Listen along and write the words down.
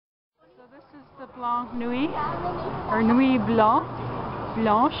This is the Blanc Nuit, or Nuit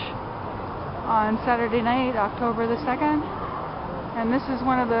Blanche, on Saturday night, October the 2nd. And this is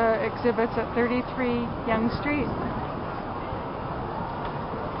one of the exhibits at 33 Yonge Street.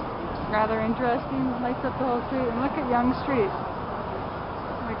 Rather interesting, lights up the whole street. And look at Yonge Street.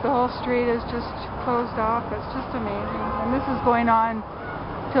 Like the whole street is just closed off. It's just amazing. And this is going on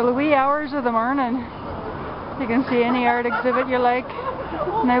till the wee hours of the morning. You can see any art exhibit you like.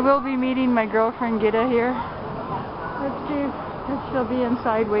 And I will be meeting my girlfriend Gita here. Let's see if she'll be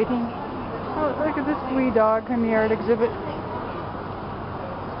inside waiting. Oh, look at this wee dog in the art exhibit.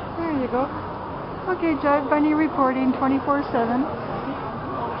 There you go. Okay, Judd Bunny reporting 24/7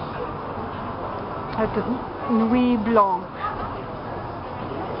 at the Nuit Blanche.